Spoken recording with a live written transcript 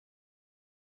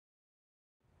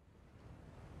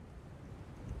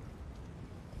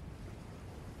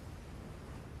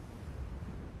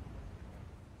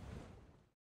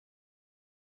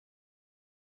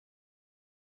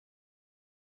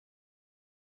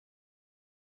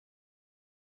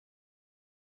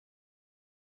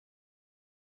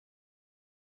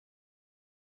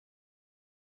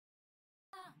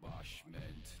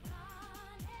Bashment.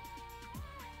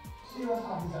 Serious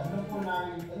officer, no phone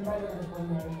anybody has a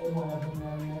phone everyone has a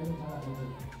phone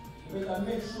we can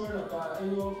make sure that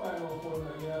anyone find our phone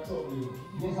and you are trouble.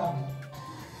 Yes, officer.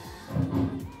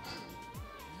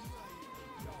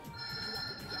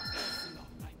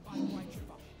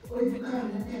 What is the kind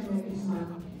of thing this man?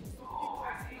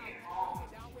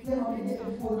 Yeah, man, get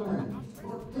the phone, man.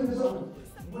 Tell me something.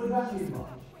 What is that for?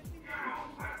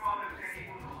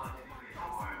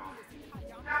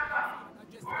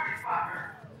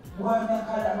 Why not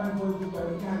call that man for you because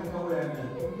we can't get away with it?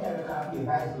 Every time we can't pay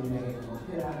bicycle, we make it.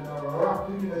 Still on the rock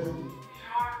to the city.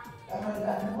 That man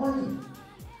got the money.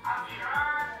 I'm sure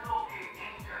it's okay,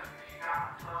 Angel. She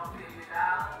got $12 million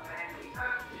and he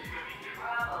said she should be in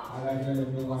trouble. I like to let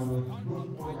me one with good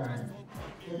boy time.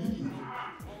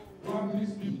 What do you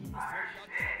speak? I heard she's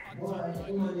dead. Boy,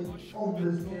 you know this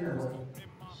obvious thing, boy.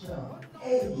 Sure.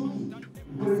 Hey, Judy,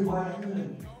 where is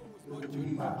one?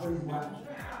 You back where is one?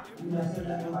 You must send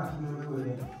that back to your road.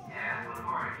 Yeah, for the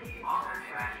morning. He offered me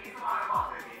and he's the one who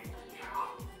offered me.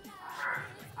 True.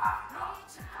 I heard.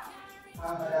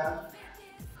 After that,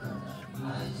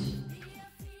 mighty.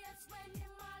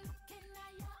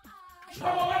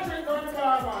 Come on, drink on the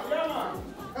bar, man. Yeah,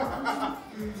 man.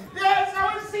 Yes, I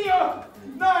will see you.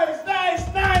 Nice, nice,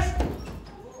 nice.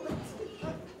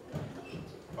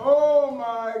 Oh,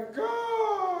 my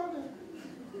God.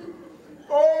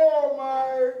 Oh,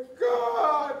 my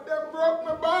God. They broke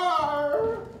my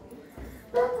bar.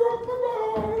 They broke my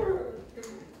bar.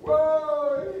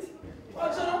 Whoa.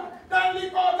 Watch out. Don't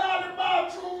leak out all the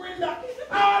bathroom window.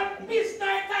 All this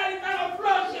night, I can't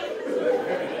flush it.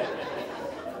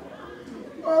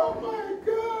 Oh my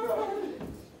God!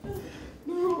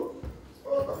 No.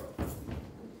 Oh.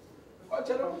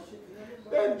 Watch out.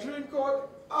 Then drink out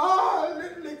all the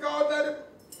liquor out of the...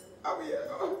 Oh, yeah.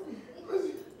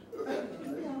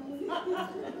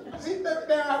 See them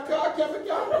there, I can't.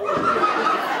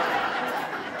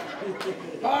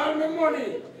 All my money.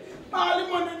 All the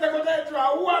money they go to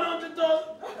draw. 100,000.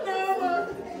 No, man.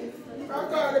 I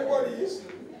call the police.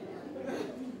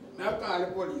 I call the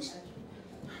police.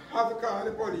 Have to call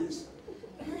the police.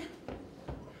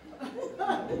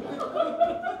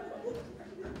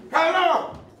 Hello?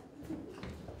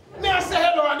 May I say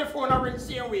hello on the phone and ring the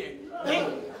same way? Eh?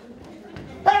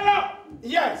 Hello?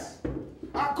 Yes.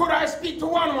 Could I speak to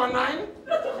 119?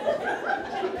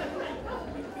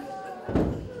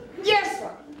 Yes,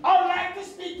 sir. I would like to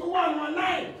speak to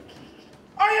 119.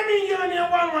 Oh, you mean you're near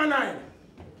 119?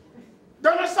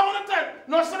 Don't you sound it?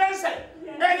 No, so they say.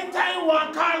 Anytime you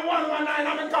want, call 119,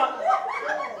 I'm a call.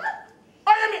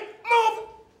 Oh, you mean, move.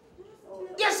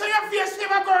 Yes, so your face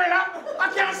never gorilla.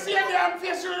 I can't see your damn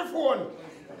face on the phone.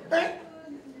 Eh?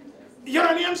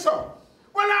 Your name, sir?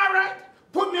 Well, all right.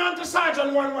 Put me on to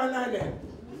Sergeant 119 then.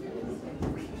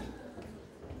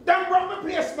 Them broke my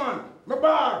place, man. My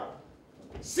bar.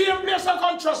 Same place I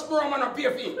can't trust bro, man, up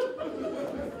your feet.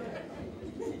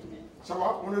 So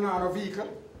what? Want another vehicle?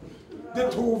 The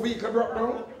two vehicle broke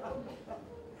down?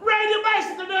 Ride your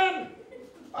bicycle then!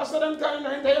 I said them time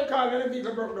now until you call and the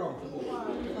vehicle broke down.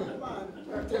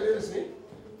 I tell you this,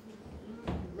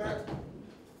 man.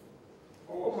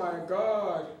 Oh my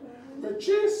God. My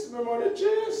cheese, my money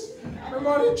cheese, my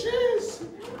money cheese.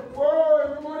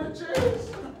 Boy, my money cheese.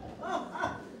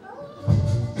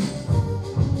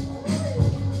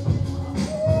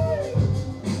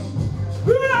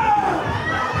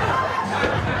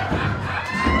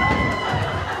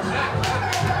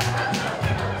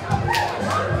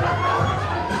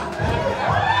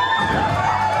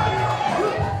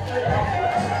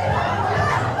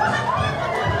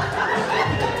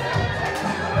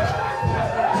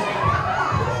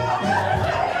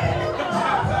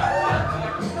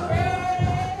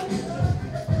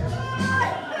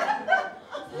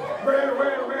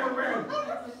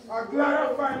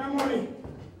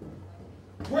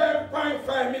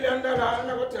 $12.5 million, I'm not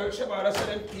going to tell Shebada so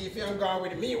them thief and gone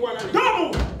with me one and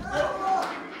Don't move!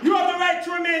 You have the right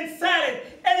to remain silent.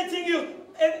 Anything you...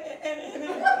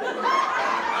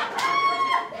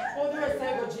 Oh, the rest I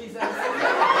go, Jesus.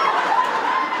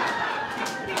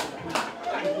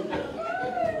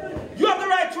 You have the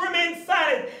right to remain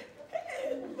silent.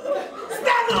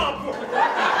 Stand up!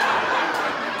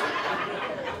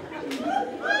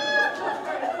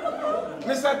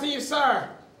 Mr. Thief, sir.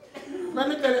 Let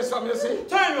me tell you something, you see?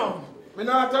 Turn around. Me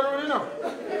not turn around, you know.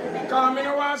 Because me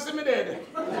no want to see me dead.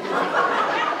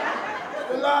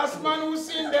 The last man who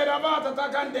seen dead of heart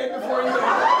attack and dead before he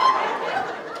died.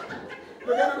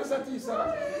 Look at Mr. Thief,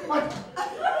 sir. What?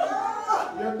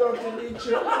 You dirty leech.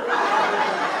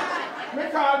 Me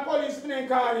call police, me then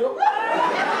call you.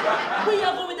 Where you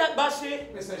go with that Bashi?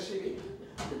 Mr. Shibby,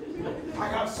 I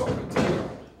have something to tell you.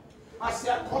 I see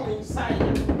I come inside,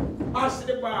 I see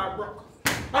the bar broke.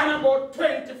 And about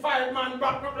 25 man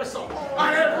back up the sun.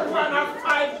 And everyone have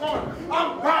 5 guns. And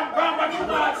bam, bam, but you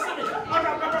don't see me.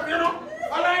 You know?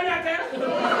 I like that, eh?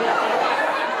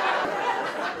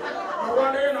 I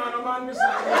want to know the man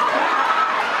beside me.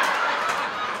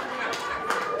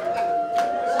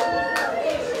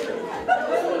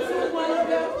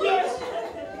 Yes.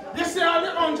 You see all the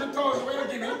 100,000 when you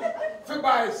give me to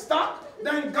buy stock,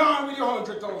 then gone with your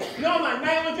 100,000. No man,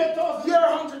 900,000. Your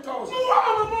 100,000.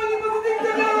 Wow, money, but you think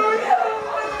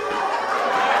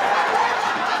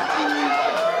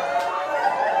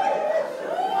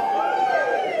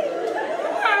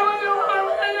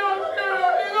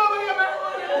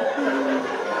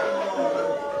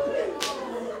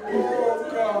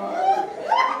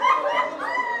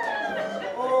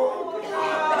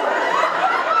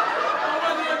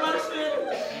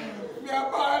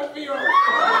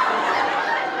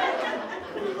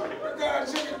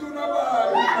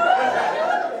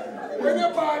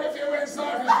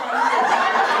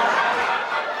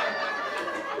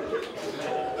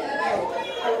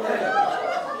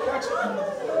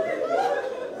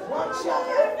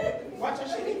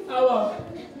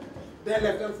They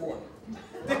left them phone.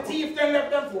 The thief then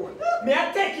left them phone. may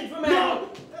I take it from me? No,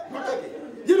 not take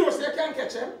it. You know, so you can't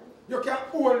catch them, you can't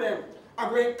hold them. I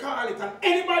go and call it, and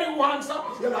anybody who wants them,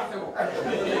 you lock them up. Wait,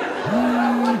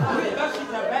 that shit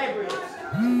a vibrate.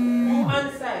 You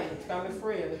answer it, I'm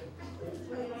afraid.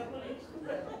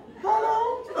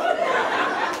 Hello?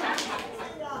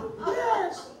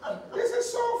 Yes, this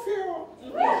is Sophia.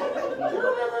 You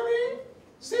remember me?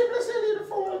 Simply say leave the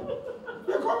phone.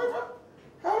 You coming for?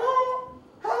 Hello?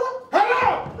 Hello? Hello?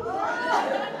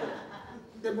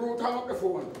 The brute hung up the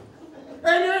phone.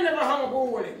 And you never hung up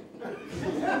over it.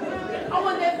 I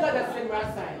want them to the same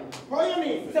sign. What do you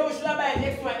mean? So we should have buy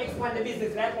next one, expand the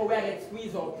business like how we are get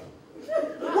squeezed up.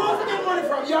 Where you get money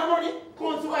from? Your money?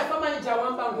 Come to work for manager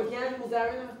one bank, we can't use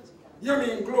that, you know? You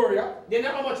mean Gloria? They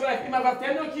know how much life him have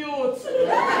tell no cute.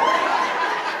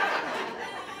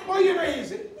 Oh, you know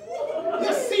easy.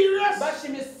 You serious? But she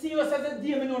is serious as a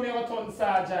demon who never turned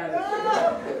sergeant.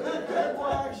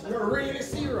 You're really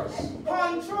serious.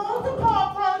 Control to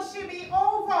corporal should be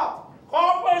over.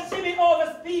 Corporal she be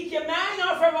over speak your mind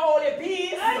off from all your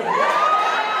peace.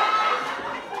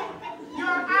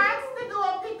 You're asked to do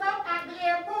a pickup at the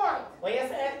airport. What you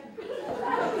say?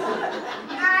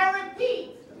 I repeat,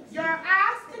 you're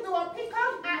asked to do a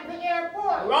pickup at the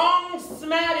airport. Wrong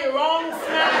smelly, wrong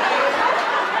smelly.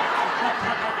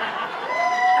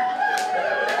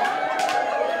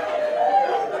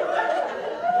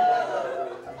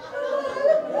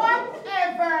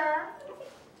 Whatever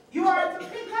you are to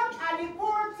pick up a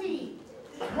deportee,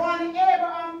 one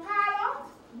Abraham Pilot,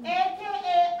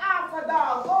 a.k.a. Alpha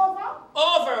Dog, over.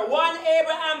 Over, one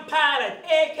Abraham Pilot,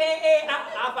 a.k.a.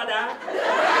 Alpha Dog.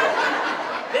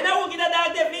 Then I will get a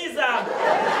dog the visa.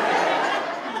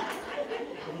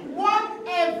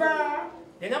 Whatever.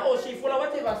 Then oh, she full of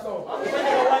whatever so. When I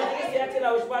want to say I tell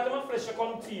her which part of my flesh she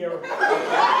come tear.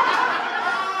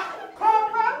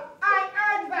 Corporal, I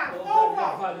urge that. Over.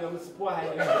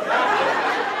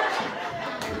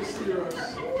 You're serious.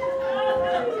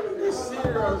 You're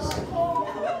serious.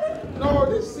 No,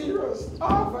 they're serious.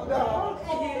 Half a dog.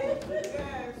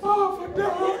 Half a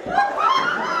dog.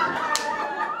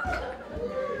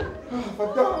 Half a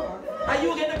dog. And you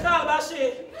get the call, Bashi?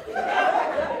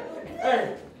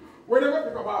 Hey, where they going to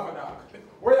pick up half a dog?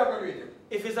 Where you going to read him?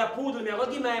 If it's a poodle, me, I go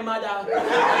give my mother.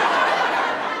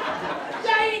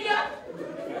 Yeah, idiot!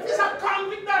 It's a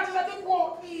convict that is at the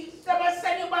court, please. They must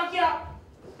send you back here.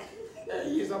 Yeah,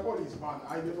 he is a policeman.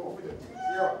 I don't know with it.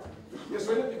 Yeah. Yes,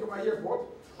 when you pick up my airport,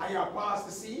 and you pass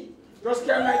the sea, just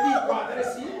carry my deep part of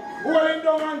the sea, hold him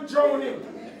down and drown him.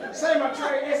 Say him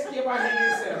try to escape and hang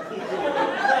himself.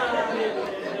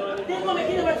 They're going to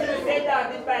kill him until you say that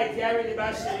this bite here really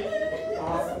Bashi.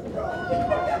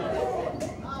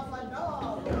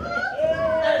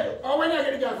 Oh, when you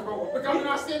get the girl to go, because you're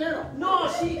not staying there. No,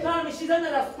 she called me. She's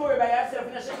another story by herself.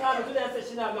 And she called me today and said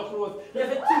she don't have no clothes.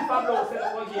 There's a tip of blouse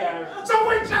over here. So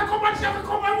when she come and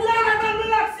No,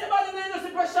 relax your body, man. You're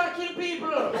supposed to kill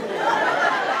people.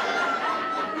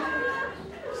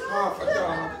 Half a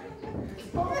dog.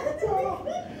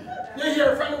 You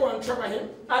hear from the one, Trevor, him?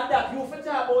 And that you for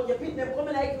talk about your pit them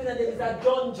coming like when there is a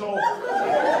dungeon.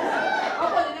 How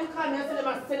about them call me and say them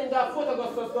are sending that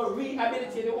photograph to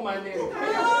rehabilitate the woman there.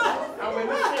 And when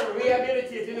we say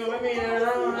rehabilitate, you know what I mean?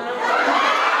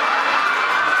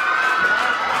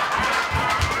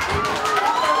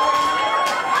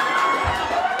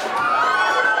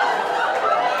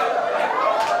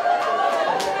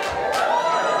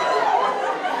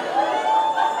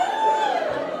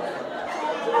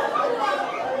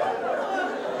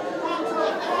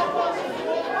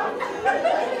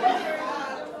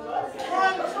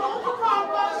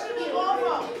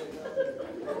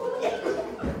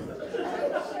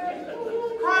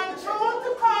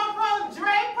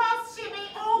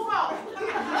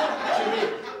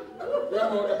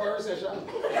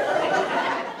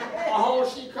 How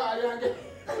she call you again?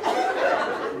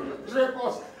 Drip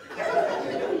us.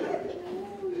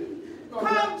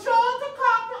 Control to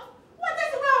corporate. What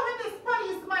is wrong with this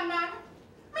policeman, man?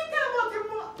 Me tell about him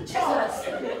more. Jesus.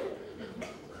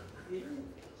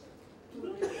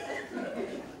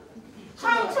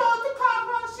 Control to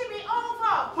corporate should be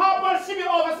over. How much she be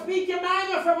over? Speak your mind,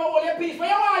 you from all your peace. Where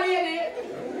you are, lady?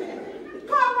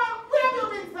 Corporate, where have you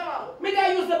been, sir? Me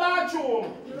there use the bathroom.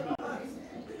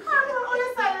 Corporate, oh, you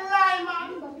say lie, man.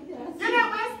 You know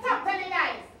when stop telling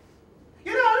lies.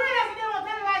 You don't realize you don't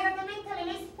tell lies that you've been telling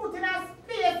is putting a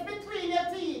space between your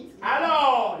teeth.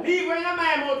 Hello, leave when your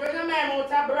man out. When your man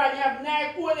out, brother, you have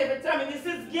night cold every time. This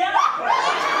is girl.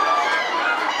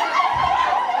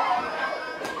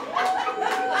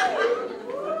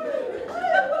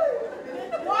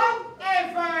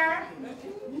 Whatever.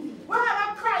 We have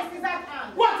a crisis at hand.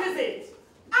 What is it?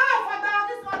 Alpha dog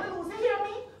is on the loose. You hear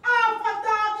me? Alpha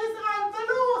dog is on the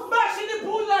loose. Bash in the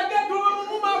pool like that to a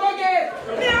woman again.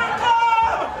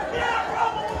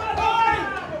 Boy,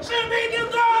 she beat you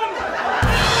gun.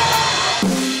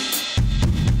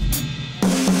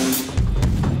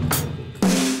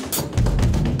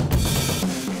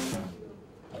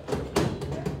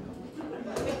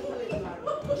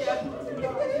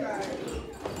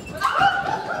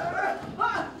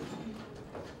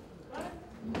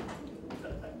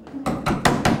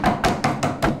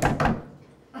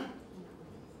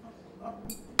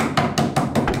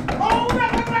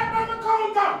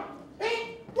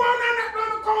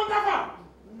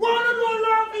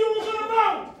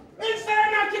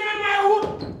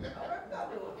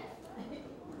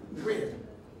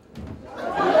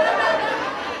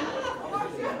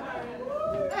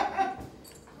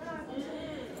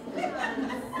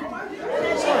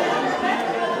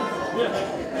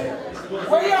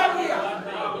 Where you are here?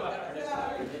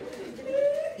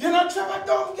 You know Trevor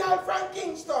dumb girl from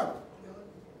Kingston?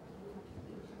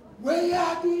 Where you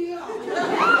are here?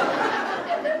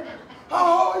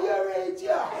 How you rate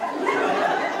ya?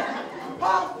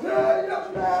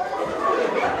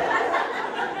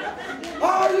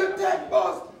 How you take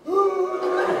bus?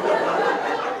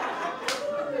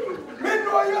 Me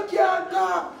know you can't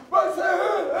talk, but say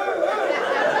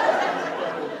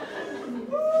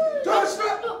just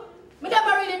Me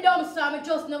never really dumb, sir. Me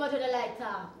just know what they like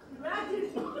talk.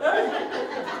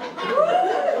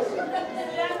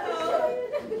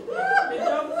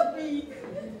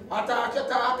 attack your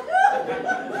talk.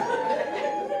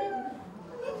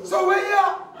 So where you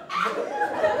are?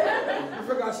 You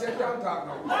forgot she can't talk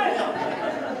now.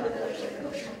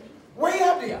 Where you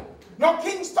are there? No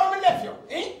Kingston me left you,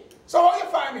 eh? So how you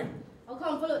find him? I'll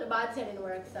come follow the bartending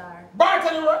work, sir.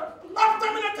 Bartending work?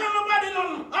 After me not tell nobody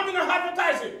nothing, I'm gonna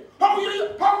advertise it. How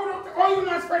you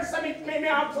not spread something to me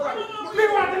out to me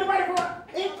want anybody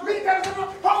for me tell someone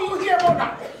how you hear about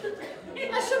that?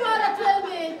 Shebada tell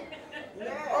me.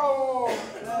 Oh,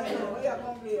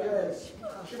 yes.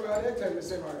 Shebada, they tell me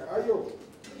same man. Are you?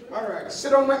 Alright,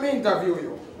 sit down let me interview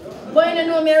you. Boy, you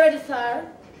know me already, sir.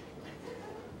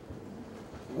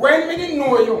 When me didn't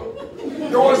know you,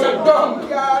 you was a dumb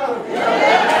girl.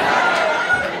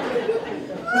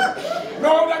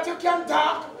 Now that you can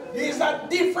talk, he's a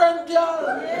different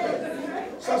girl.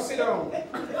 So sit down.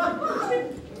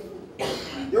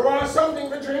 You want something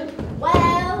to drink?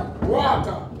 Well,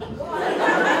 Water.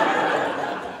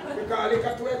 Because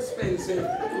liquor too expensive.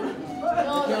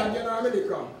 no, You can't get no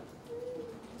liquor.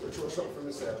 So throw something for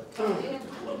myself.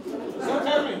 So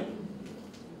tell me,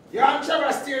 you and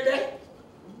Trevor still there?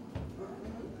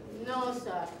 no,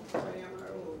 sir.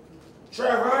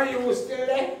 Trevor, you still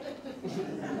there?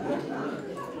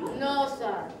 No,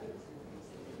 sir.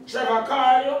 Trevor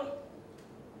call you?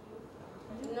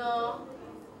 No.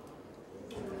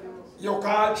 You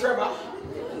call Trevor?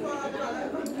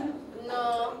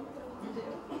 No.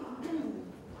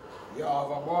 You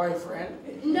have a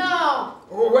boyfriend? No.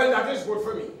 Oh, well, that is good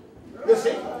for me. You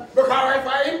see? Because if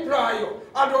I employ you,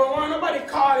 I don't want nobody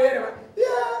call you anyway.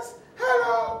 Yes,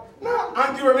 hello, no,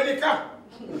 and give him a liquor.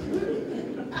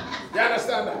 You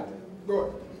understand that?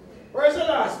 Good. Where's the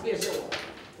last place you want?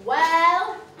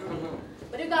 Well,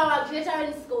 but you got a glitter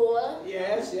in school.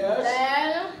 Yes, yes.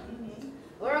 Then,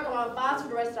 we work on a fast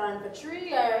food restaurant for 3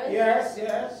 years. Yes,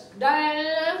 yes.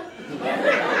 Then,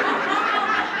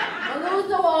 I lose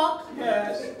the walk.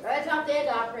 Yes. Right after you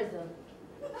got prison.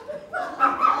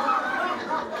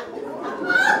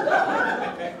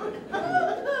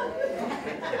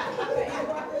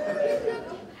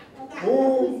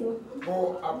 Who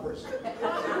go a prison?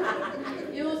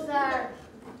 You, sir.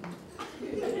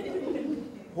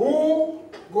 Who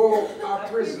go a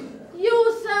prison?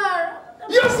 You, sir.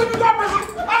 You see me that person?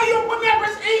 Are you put me a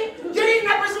person? You didn't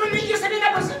that person when you said in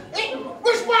that person?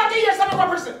 Which part of you said that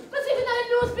person? But see me in the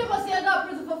newspaper say I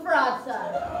got prison for fraud, sir.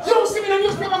 You see me in the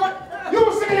newspaper, man? You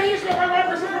see me in the newspaper,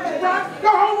 man? Person for fraud? Go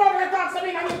home over and talk to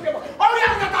me in the newspaper. Oh, you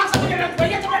have to talk to me in the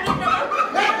newspaper.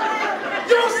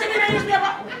 You see me in the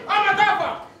newspaper? I'm a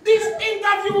doctor. This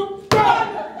interview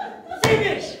done.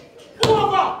 Finish.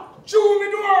 Over. Chew me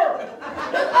door.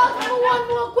 Ask me one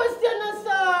more question,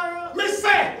 sir. Me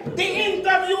say, the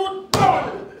interview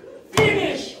done.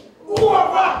 Finish.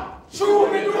 Over.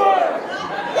 Chew me door.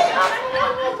 Ask me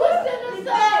one more question,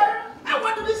 sir. I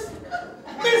want to this.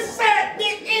 Me say, the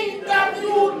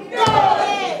interview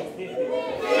done.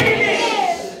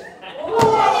 Finish.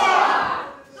 Over.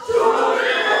 Chew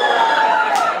me door.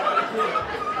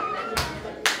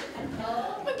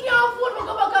 I can't afford to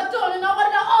go back at town. You know what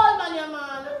the all man, yeah,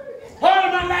 man. All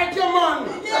man like your man.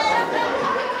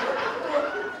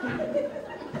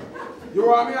 You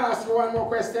want me to ask you one more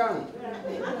question?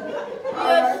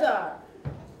 Yes, sir.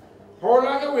 How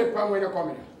long you wait from when you come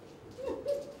in?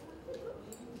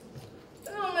 I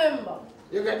don't remember.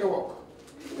 You get the work.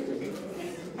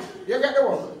 You get the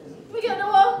work. We get the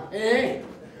work. Eh?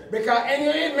 Because any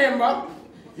you ain't member,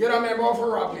 you don't remember for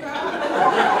rapping.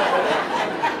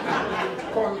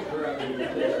 Come here.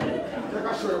 Let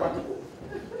me show you what to do.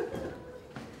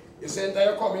 You say that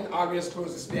you come in, always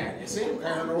close this behind. You see? I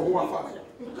don't know who I follow.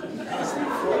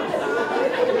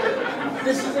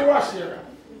 This is the wash area.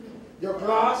 Your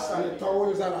glass and the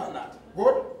towels and all that.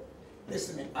 Good?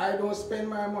 Listen to me. I don't spend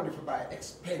my money to buy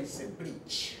expensive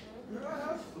bleach.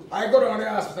 I go down to the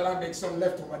hospital and make some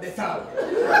leftover detal.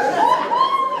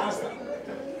 Understand?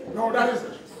 No, that is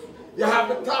it. You have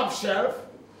the top shelf,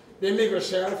 the middle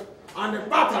shelf, and the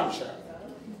bottom shelf.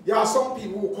 There are some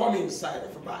people who come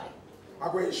inside to buy.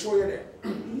 I'm going to show you there.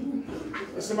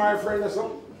 You see my friend or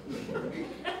something?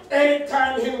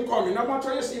 Anytime him coming, no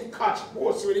matter you see him catch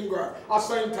boats with him girl, or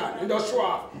same time, and just show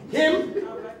off. Him,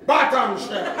 bottom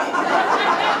shelf.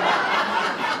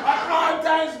 At all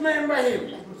times remember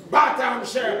him, bottom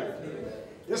shelf.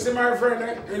 You see my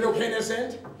friend, he look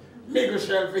innocent, middle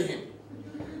shelf for him.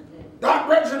 That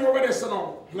brethren over there, so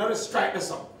now, let us strike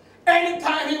this up.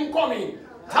 Anytime him coming,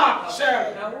 top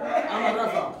shelf. I'm a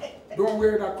brother. Don't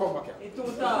wear that cover cap. It's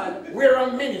too tall. Wear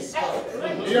a mini skirt.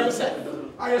 You know what I'm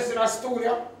saying? I see that stool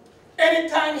here.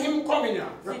 Anytime him coming here,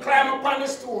 you climb up on the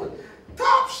stool.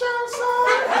 Top shelf, sir.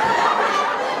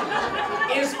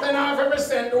 He spend half every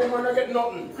cent, don't want to get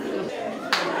nothing.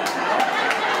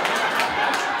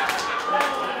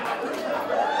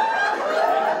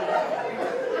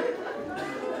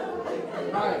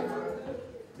 Hi.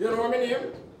 You know my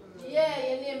name? Yeah,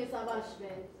 your name is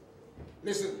Bashment.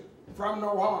 Listen, from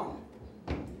now on,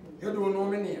 you don't know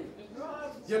my name.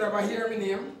 You never hear my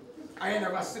name, I ain't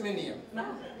never see my name.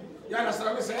 You understand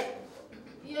what I say?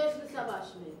 Yes, Mr.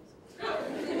 Bashment.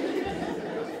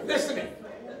 Listen to me.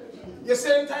 You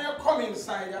see, anytime you come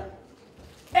inside here,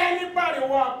 anybody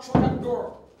walk through that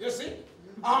door, you see, and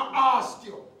ask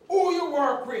you, who you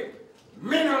work with,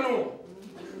 me no know.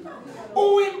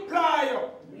 Who employ you,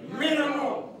 me no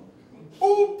know.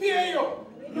 Who pay you,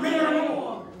 me no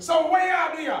know. So where you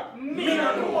are there, me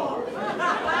no know.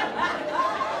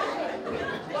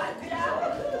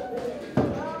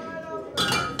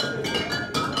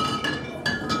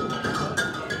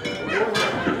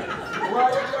 Why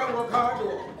you can't work hard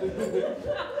though?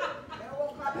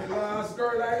 The last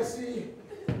girl I see,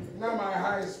 now my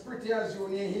eyes pretty as you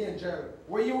name here, Angel.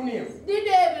 What you name? The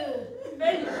devil.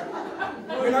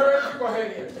 We're not ready to go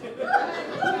ahead here.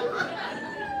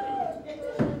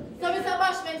 So, Mr.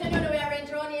 Bashment, you know we are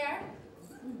rent around here?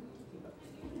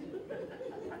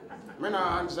 I'm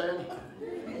not answering.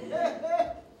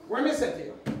 When me say to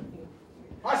you?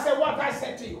 I said what I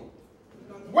said to you.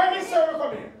 When me say we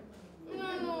come here?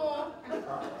 No.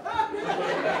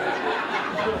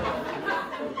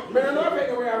 Me don't know if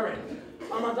the way I rent.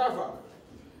 I'm a driver.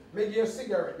 Me give you a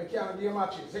cigarette. Me can't give you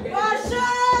matches. Bashment!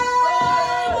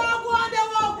 Walk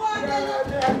on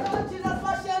there. Jesus,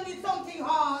 Bashment need something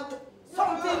hard.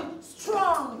 Something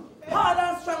strong. Hard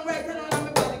and strong right now. And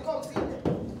my body comes in.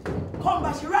 Come,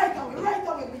 Bashi, right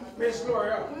away. Miss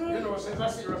Gloria, you know, since I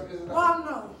serious business. Come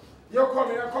now. You come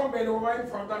here, come bend over in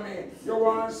front of me. You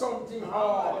want something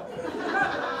hard.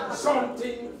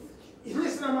 Something.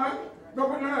 Listen, man. Don't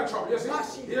put none of trouble. You see?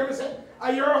 Bashi. You hear me say?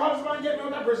 And your husband getting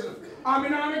out of prison. I'm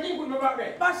not making put me back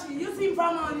there. Bashi, you see him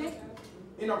for money?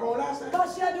 You know, go last time?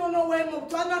 Bashi, I don't know where I'm up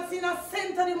to. I've not seen a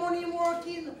cent of the money him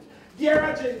working. Dear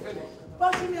a gentleman.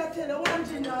 Bashi, me I tell you, one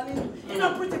thing, darling. You're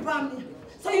not pretty for me.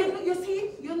 So you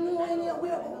see, you know any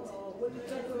whereabouts.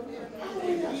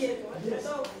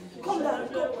 Come down,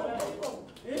 come.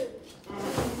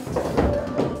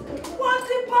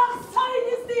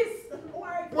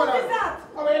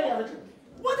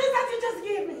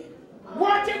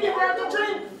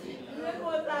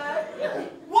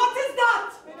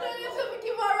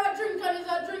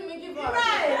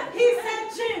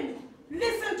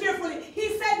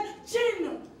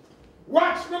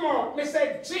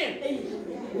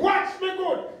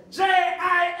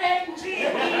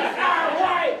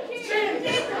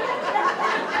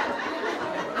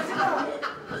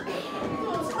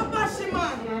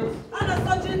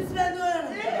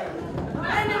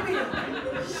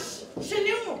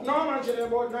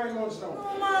 now.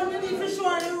 Oh man, we need to show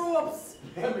her the ropes.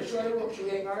 Let me show the rope she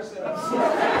hang herself.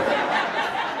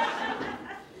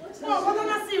 No, but on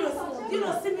a serious note, you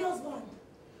know, see me husband.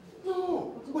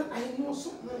 No, but I know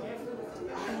something.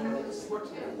 I know this works.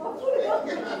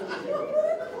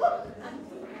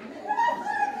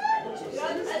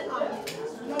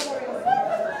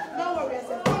 No worry, I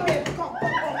said, come here, come.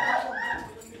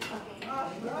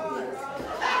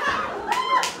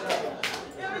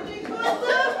 Everything good?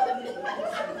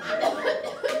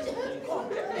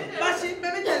 Bashment,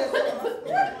 let me tell you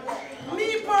something. Me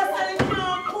personally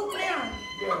can't put me on.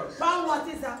 Yes. But what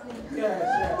is happening?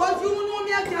 Yes. But you know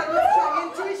me a girl with strong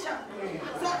intuition.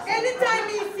 So anytime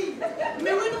me see,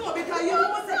 me will know because you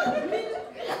know say me.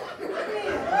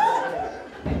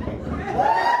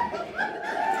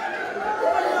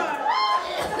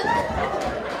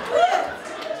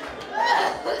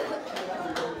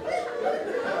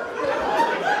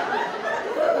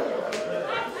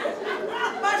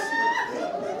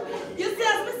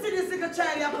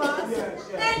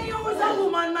 And you is a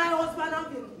woman, my husband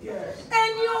and you. Yes.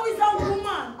 And you is a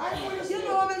woman. You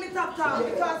know what me tap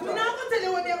because me not gonna tell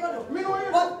you what me gonna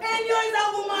do. But and you is a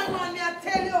woman, man, me I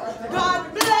tell you, God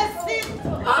bless him.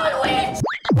 Always.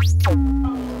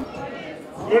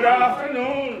 Good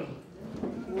afternoon.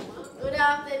 Good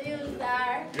afternoon,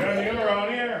 sir. You're new around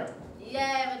here.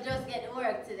 Yeah, we just get to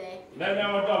work today. Let me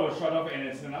have a double shot of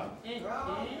anything up.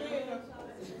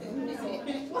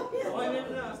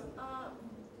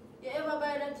 You ever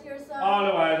buy that to yourself? All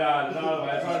the way, darling, all the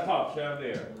way. It's on the top shelf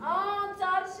there. Oh,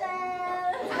 top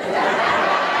shelf.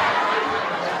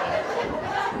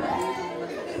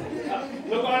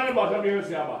 Look on the bottom, you will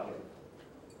see a bottle.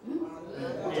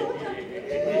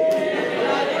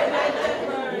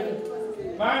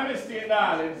 My mistake,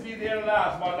 darling. See there, the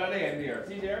last one that end there.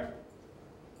 See there?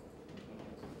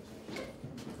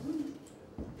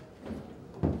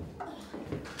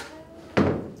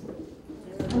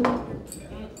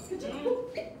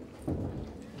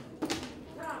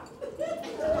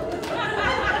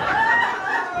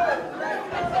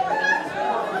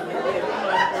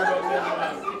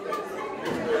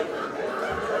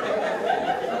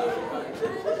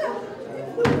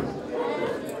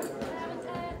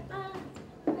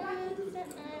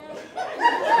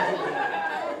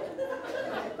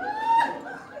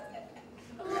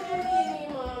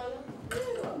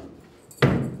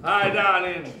 Hi,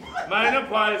 darling. Mind a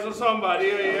pies or somebody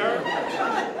here?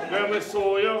 When we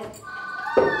saw you.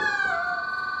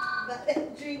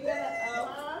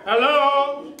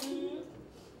 Hello?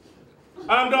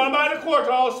 I'm down by the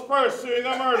courthouse pursuing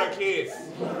a murder case.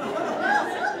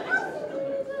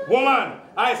 Woman,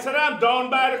 I said I'm down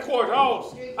by the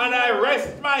courthouse and I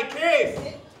rest my case.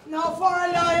 Now for a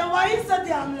lawyer, why is a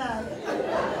damn liar?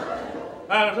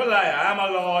 I'm not a liar, I'm a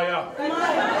lawyer.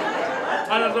 My,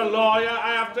 And as a lawyer,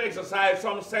 I have to exercise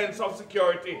some sense of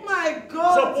security. my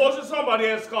God. Suppose somebody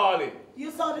else calling. You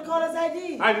saw the caller's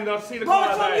ID? I did not see the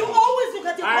caller's Bertram, ID. you always look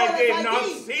at your caller's I ID. did not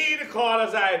see the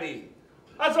caller's ID.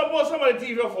 I suppose somebody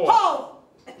TV your phone. How?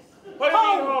 What do you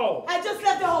mean how? I just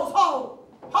left the house. How?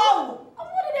 How? I'm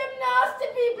one of them nasty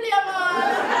people, you man.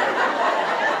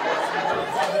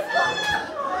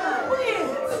 Wait.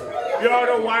 You're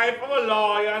the wife of a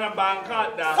lawyer and a bank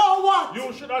at that. So what?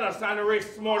 You should understand the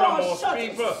risks more than most shut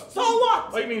people. it. So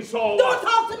what? What do you mean, so Don't what?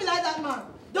 talk to me like that, man.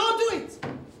 Don't do it.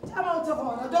 I'm out of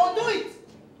order. Don't do it.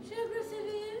 She aggressive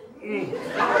here?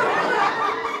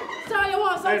 Sorry, you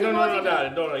want Hey, something no, more?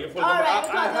 darling, don't. You're full All of... right,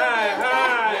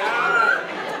 Hi.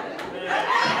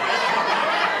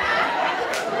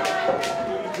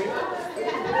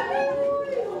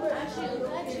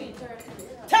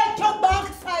 Take your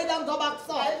backside and go back,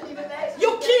 son.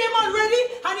 You came already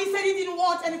and he said he didn't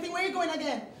want anything. Where are you going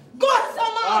again? Go, son,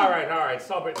 man. All right,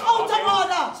 stop it now. Out okay? of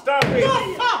order. Stop it.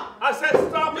 No, stop. I said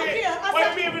stop Look it. here, Why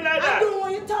you behaving like I that? don't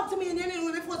want you to talk to me in any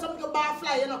way before something go bar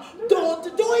fly, you know. Don't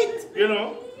do it. You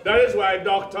know, that is why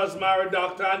doctors marry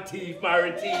doctor and thief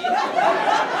marry thief.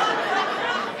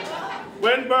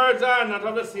 When birds are not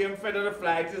of the same feather, the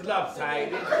flight is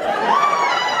lopsided.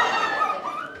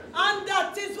 And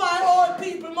that is why all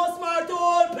people must marry to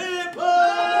all people.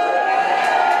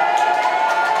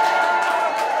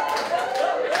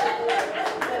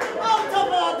 Out of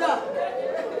order.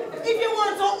 If you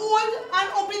weren't so old and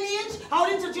up in age, I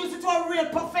would introduce you to a real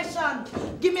profession.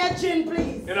 Give me a gin,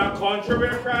 please. In a country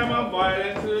where crime and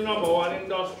violence is the #1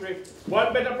 industry,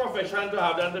 what better profession to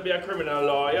have than to be a criminal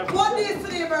lawyer? What day is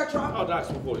today, Bertram? Oh, that's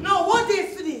the police. No, what day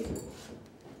is today?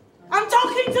 I'm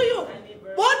talking to you.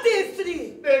 What day is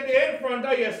today? The day in front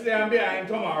of yesterday and behind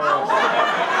tomorrow.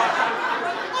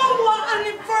 Our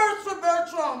anniversary,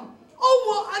 Bertram.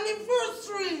 Our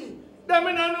anniversary. Them I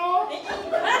don't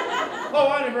know.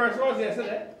 Our anniversary was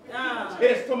yesterday.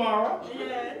 It's tomorrow.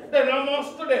 Yes. Then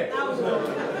almost today.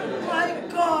 My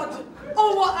God,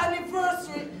 our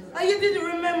anniversary, and you didn't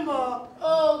remember.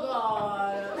 Oh,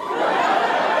 God.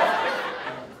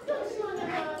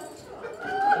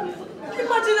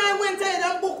 Imagine I went ahead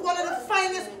and booked one of the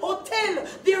finest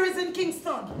hotels there is in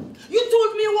Kingston. You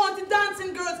told me you wanted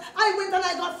dancing girls. I went and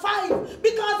I got 5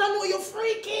 because I know you're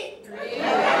freaky.